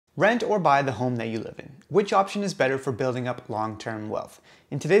Rent or buy the home that you live in. Which option is better for building up long-term wealth?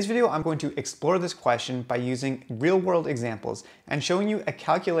 In today's video, I'm going to explore this question by using real-world examples and showing you a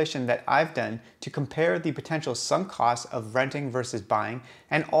calculation that I've done to compare the potential sunk costs of renting versus buying,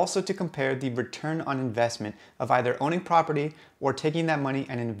 and also to compare the return on investment of either owning property or taking that money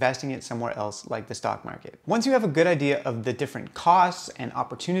and investing it somewhere else like the stock market. Once you have a good idea of the different costs and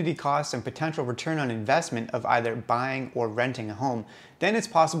opportunity costs and potential return on investment of either buying or renting a home, then it's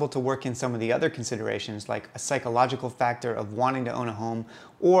possible to work in some of the other considerations like a psychological factor of wanting to own a home,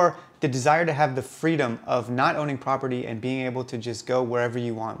 or the desire to have the freedom of not owning property and being able to just go wherever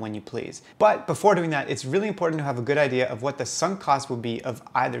you want when you please. But before doing that, it's really important to have a good idea of what the sunk cost will be of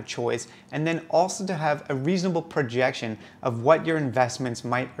either choice, and then also to have a reasonable projection of what your investments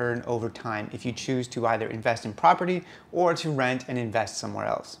might earn over time if you choose to either invest in property or to rent and invest somewhere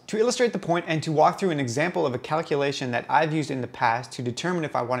else. To illustrate the point and to walk through an example of a calculation that I've used in the past to determine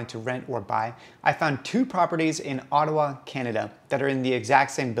if I wanted to rent or buy, I found two properties in Ottawa, Canada that are in the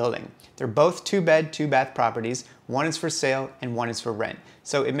exact same building. They're both 2-bed, 2-bath properties. One is for sale and one is for rent.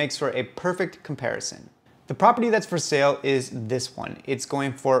 So it makes for a perfect comparison. The property that's for sale is this one. It's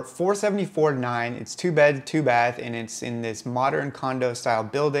going for $474,900. It's 2-bed, 2-bath, and it's in this modern condo style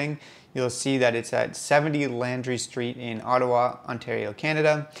building. You'll see that it's at 70 Landry Street in Ottawa, Ontario,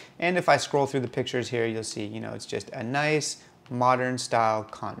 Canada. And if I scroll through the pictures here, you'll see, it's just a nice modern style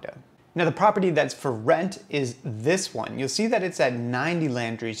condo. Now the property that's for rent is this one. You'll see that it's at 90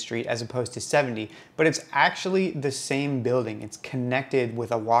 Landry Street as opposed to 70, but it's actually the same building. It's connected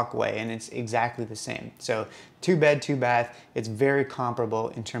with a walkway and it's exactly the same. So 2-bed, 2-bath, it's very comparable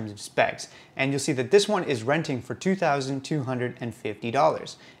in terms of specs. And you'll see that this one is renting for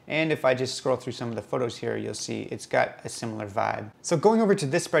 $2,250. And if I just scroll through some of the photos here, you'll see it's got a similar vibe. So going over to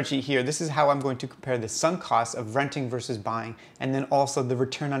this spreadsheet here, this is how I'm going to compare the sunk costs of renting versus buying, and then also the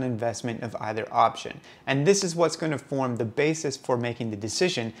return on investment of either option. And this is what's going to form the basis for making the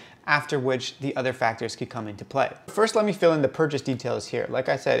decision, after which the other factors could come into play. First, let me fill in the purchase details here. Like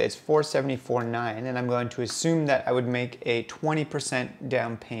I said, it's $474,900, and I'm going to assume that I would make a 20%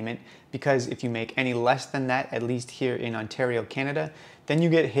 down payment, because if you make any less than that, at least here in Ontario, Canada, then you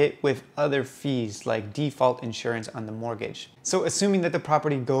get hit with other fees like default insurance on the mortgage. So assuming that the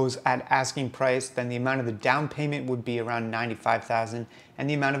property goes at asking price, then the amount of the down payment would be around $95,000 and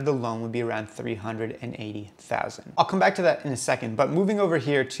the amount of the loan would be around $380,000. I'll come back to that in a second, but moving over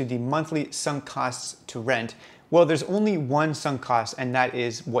here to the monthly sunk costs to rent, well, there's only one sunk cost, and that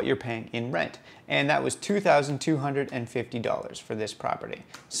is what you're paying in rent. And that was $2,250 for this property.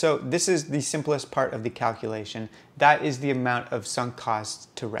 So this is the simplest part of the calculation. That is the amount of sunk costs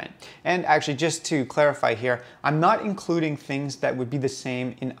to rent. And actually, just to clarify here, I'm not including things that would be the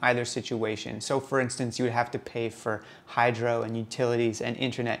same in either situation. So for instance, you would have to pay for hydro and utilities and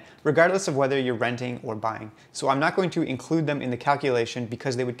internet, regardless of whether you're renting or buying. So I'm not going to include them in the calculation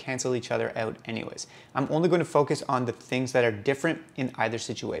because they would cancel each other out anyways. I'm only going to focus on the things that are different in either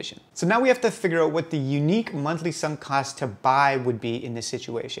situation. So now we have to figure out what the unique monthly sunk cost to buy would be in this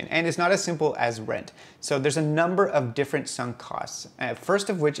situation. And it's not as simple as rent. So there's a number of different sunk costs. First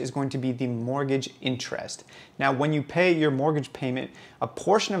of which is going to be the mortgage interest. Now, when you pay your mortgage payment, a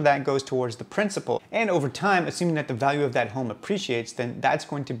portion of that goes towards the principal. And over time, assuming that the value of that home appreciates, then that's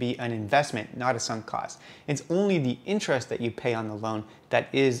going to be an investment, not a sunk cost. It's only the interest that you pay on the loan that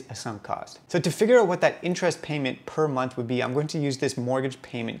is a sunk cost. So to figure out what that interest payment per month would be, I'm going to use this mortgage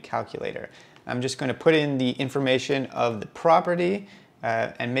payment calculator. I'm just going to put in the information of the property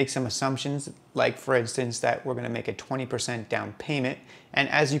and make some assumptions, like for instance that we're going to make a 20% down payment. And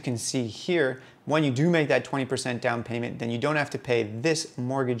as you can see here, when you do make that 20% down payment, then you don't have to pay this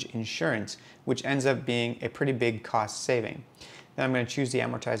mortgage insurance, which ends up being a pretty big cost saving. Then I'm going to choose the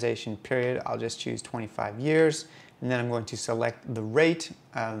amortization period. I'll just choose 25 years. And then I'm going to select the rate.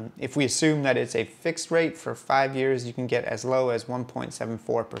 If we assume that it's a fixed rate for 5 years, you can get as low as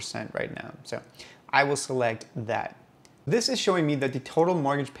 1.74% right now. So I will select that. This is showing me that the total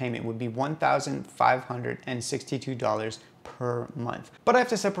mortgage payment would be $1,562 per month. But I have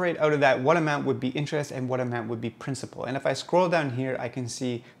to separate out of that what amount would be interest and what amount would be principal. And if I scroll down here, I can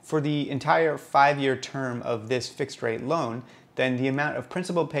see for the entire 5-year term of this fixed rate loan, then the amount of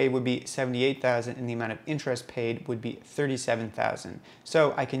principal paid would be $78,000 and the amount of interest paid would be $37,000.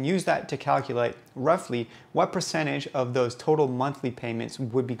 So I can use that to calculate roughly what percentage of those total monthly payments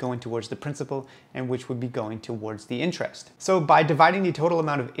would be going towards the principal and which would be going towards the interest. So by dividing the total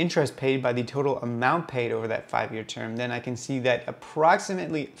amount of interest paid by the total amount paid over that 5-year term, then I can see that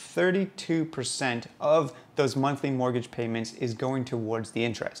approximately 32% of those monthly mortgage payments is going towards the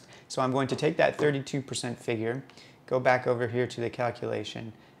interest. So I'm going to take that 32% figure, go back over here to the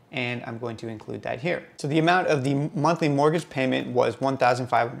calculation, and I'm going to include that here. So the amount of the monthly mortgage payment was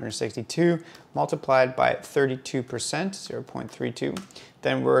 $1,562 multiplied by 32%, 0.32.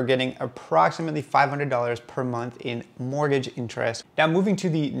 Then we're getting approximately $500 per month in mortgage interest. Now moving to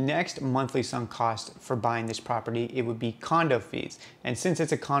the next monthly sunk cost for buying this property, it would be condo fees. And since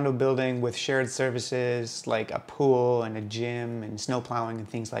it's a condo building with shared services like a pool and a gym and snow plowing and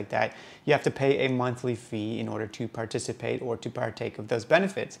things like that, you have to pay a monthly fee in order to participate or to partake of those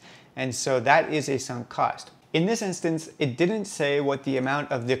benefits. And so that is a sunk cost. In this instance, it didn't say what the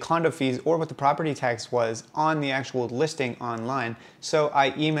amount of the condo fees or what the property tax was on the actual listing online, so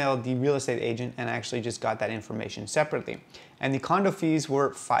I emailed the real estate agent and actually just got that information separately. And the condo fees were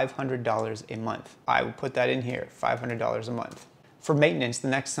 $500 a month. I will put that in here, $500 a month. For maintenance, the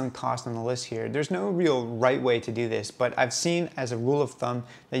next sunk cost on the list here, there's no real right way to do this, but I've seen as a rule of thumb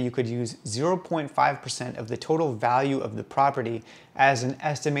that you could use 0.5% of the total value of the property as an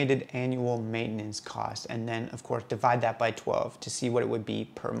estimated annual maintenance cost, and then of course divide that by 12 to see what it would be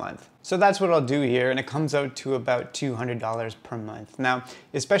per month. So that's what I'll do here, and it comes out to about $200 per month. Now,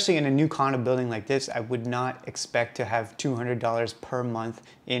 especially in a new condo building like this, I would not expect to have $200 per month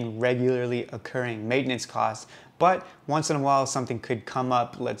in regularly occurring maintenance costs. But once in a while, something could come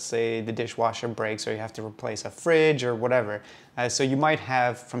up. Let's say the dishwasher breaks or you have to replace a fridge or whatever. So you might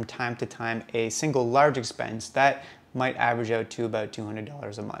have from time to time a single large expense that might average out to about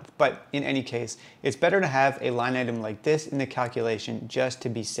 $200 a month. But in any case, it's better to have a line item like this in the calculation just to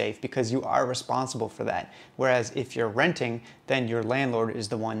be safe, because you are responsible for that. Whereas if you're renting, then your landlord is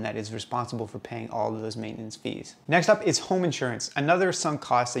the one that is responsible for paying all of those maintenance fees. Next up is home insurance, another sunk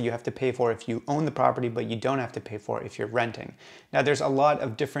cost that you have to pay for if you own the property, but you don't have to pay for if you're renting. Now there's a lot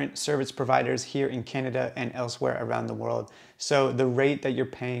of different service providers here in Canada and elsewhere around the world, so the rate that you're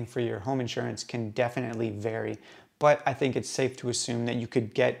paying for your home insurance can definitely vary. But I think it's safe to assume that you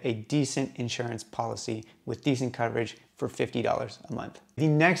could get a decent insurance policy with decent coverage for $50 a month. The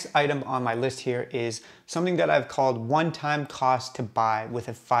next item on my list here is something that I've called one-time cost to buy with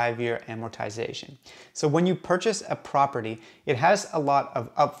a 5-year amortization. So when you purchase a property, it has a lot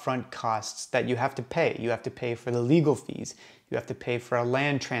of upfront costs that you have to pay. You have to pay for the legal fees. You have to pay for a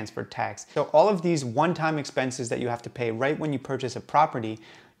land transfer tax. So all of these one-time expenses that you have to pay right when you purchase a property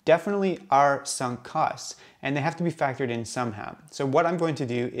definitely are sunk costs, and they have to be factored in somehow. So what I'm going to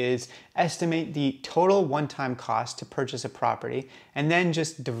do is estimate the total one-time cost to purchase a property and then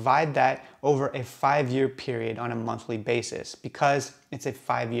just divide that over a 5-year period on a monthly basis, because it's a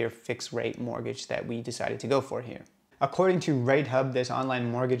 5-year fixed rate mortgage that we decided to go for here. According to RateHub, this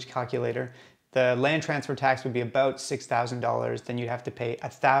online mortgage calculator, the land transfer tax would be about $6,000. Then you'd have to pay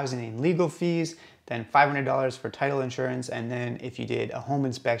 $1,000 in legal fees, then $500 for title insurance, and then if you did a home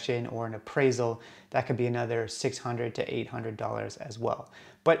inspection or an appraisal, that could be another $600 to $800 as well.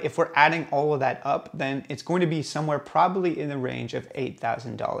 But if we're adding all of that up, then it's going to be somewhere probably in the range of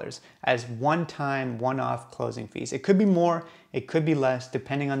 $8,000 as one-time, one-off closing fees. It could be more, it could be less,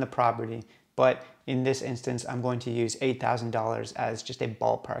 depending on the property, but in this instance, I'm going to use $8,000 as just a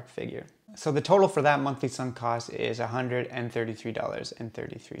ballpark figure. So the total for that monthly sunk cost is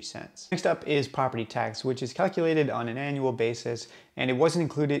 $133.33. Next up is property tax, which is calculated on an annual basis, and it wasn't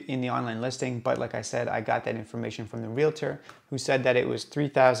included in the online listing, but like I said, I got that information from the realtor, who said that it was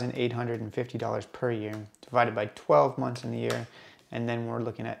 $3,850 per year, divided by 12 months in the year, and then we're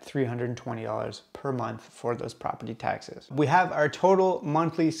looking at $320 per month for those property taxes. We have our total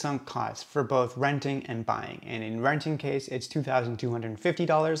monthly sunk costs for both renting and buying. And in renting case, it's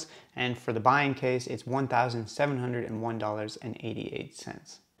 $2,250, and for the buying case, it's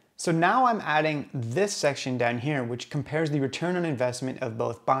 $1,701.88. So now I'm adding this section down here, which compares the return on investment of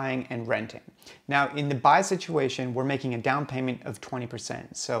both buying and renting. Now, in the buy situation, we're making a down payment of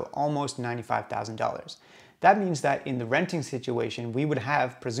 20%, so almost $95,000. That means that in the renting situation, we would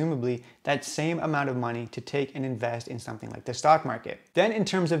have, presumably, that same amount of money to take and invest in something like the stock market. Then in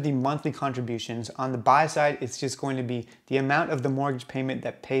terms of the monthly contributions, on the buy side, it's just going to be the amount of the mortgage payment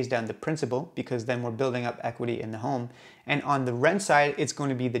that pays down the principal, because then we're building up equity in the home. And on the rent side, it's going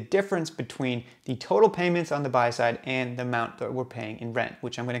to be the difference between the total payments on the buy side and the amount that we're paying in rent,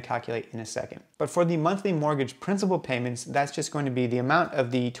 which I'm going to calculate in a second. But for the monthly mortgage principal payments, that's just going to be the amount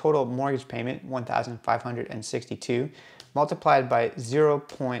of the total mortgage payment, $1,562, multiplied by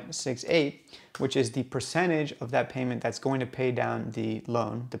 0.68, which is the percentage of that payment that's going to pay down the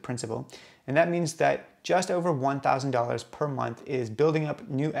loan, the principal. And that means that just over $1,000 per month is building up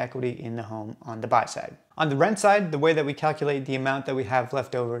new equity in the home on the buy side. On the rent side, the way that we calculate the amount that we have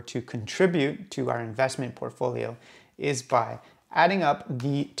left over to contribute to our investment portfolio is by adding up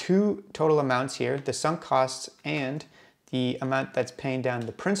the two total amounts here, the sunk costs and the amount that's paying down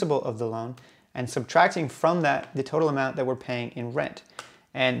the principal of the loan, and subtracting from that the total amount that we're paying in rent.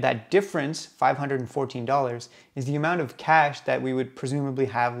 And that difference, $514, is the amount of cash that we would presumably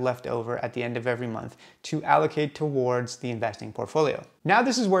have left over at the end of every month to allocate towards the investing portfolio. Now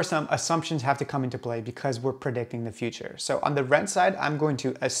this is where some assumptions have to come into play because we're predicting the future. So on the rent side, I'm going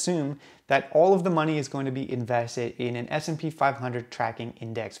to assume that all of the money is going to be invested in an S&P 500 tracking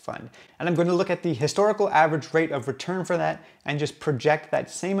index fund. And I'm going to look at the historical average rate of return for that and just project that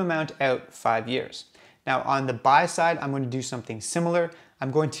same amount out 5 years. Now on the buy side, I'm going to do something similar. I'm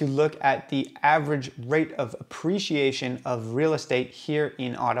going to look at the average rate of appreciation of real estate here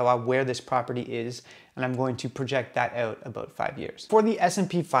in Ottawa, where this property is, and I'm going to project that out about 5 years. For the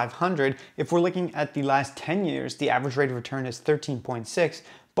S&P 500, if we're looking at the last 10 years, the average rate of return is 13.6,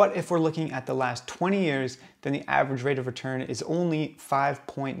 but if we're looking at the last 20 years, then the average rate of return is only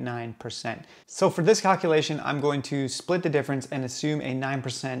 5.9%. So for this calculation, I'm going to split the difference and assume a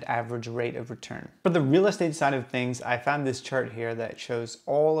 9% average rate of return. For the real estate side of things, I found this chart here that shows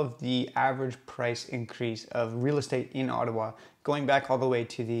all of the average price increase of real estate in Ottawa going back all the way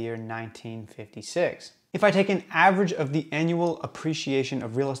to the year 1956. If I take an average of the annual appreciation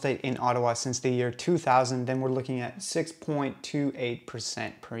of real estate in Ottawa since the year 2000, then we're looking at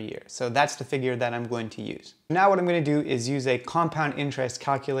 6.28% per year. So that's the figure that I'm going to use. Now what I'm going to do is use a compound interest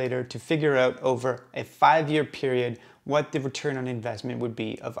calculator to figure out over a 5-year period what the return on investment would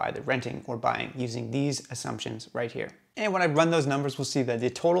be of either renting or buying using these assumptions right here. And when I run those numbers, we'll see that the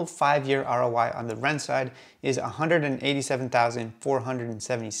total 5-year ROI on the rent side is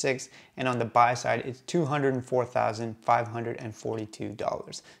 $187,476, and on the buy side, it's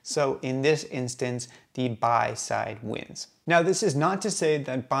 $204,542. So in this instance, the buy side wins. Now, this is not to say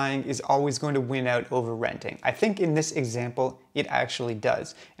that buying is always going to win out over renting. I think in this example, it actually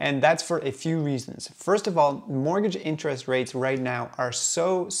does. And that's for a few reasons. First of all, mortgage interest rates right now are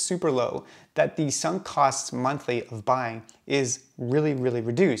so super low that the sunk costs monthly of buying is really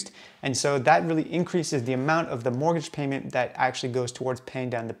reduced. And so that really increases the amount of the mortgage payment that actually goes towards paying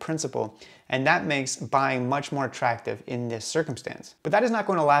down the principal. And that makes buying much more attractive in this circumstance. But that is not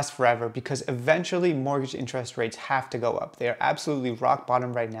going to last forever because eventually mortgage interest rates have to go up. They are absolutely rock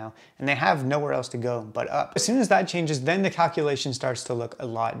bottom right now and they have nowhere else to go but up. As soon as that changes, then the calculation starts to look a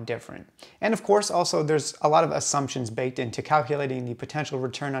lot different. And of course, also there's a lot of assumptions baked into calculating the potential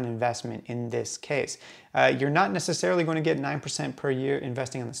return on investment in this case. You're not necessarily going to get 9% per year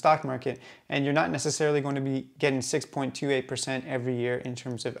investing on the stock market, and you're not necessarily going to be getting 6.28% every year in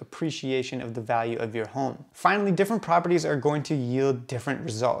terms of appreciation of the value of your home. Finally, different properties are going to yield different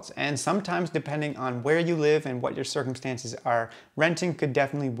results, and sometimes depending on where you live and what your circumstances are, renting could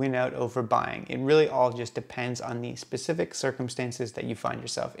definitely win out over buying. It really all just depends on the specific circumstances that you find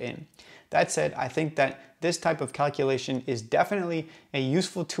yourself in. That said, I think that this type of calculation is definitely a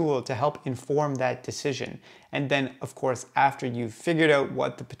useful tool to help inform that decision. And then, of course, after you've figured out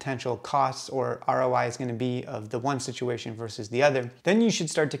what the potential costs or ROI is going to be of the one situation versus the other, then you should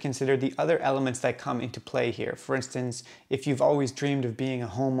start to consider the other elements that come into play here. For instance, if you've always dreamed of being a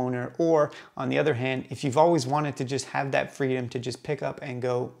homeowner, or on the other hand, if you've always wanted to just have that freedom to just pick up and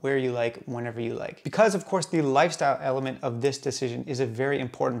go where you like, whenever you like. Because, of course, the lifestyle element of this decision is a very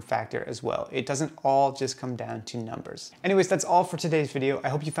important factor as well. It doesn't all just come down to numbers. Anyways, that's all for today's video. I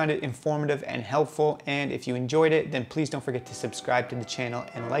hope you found it informative and helpful, and if you enjoyed it, then please don't forget to subscribe to the channel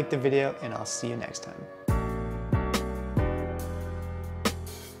and like the video, and I'll see you next time.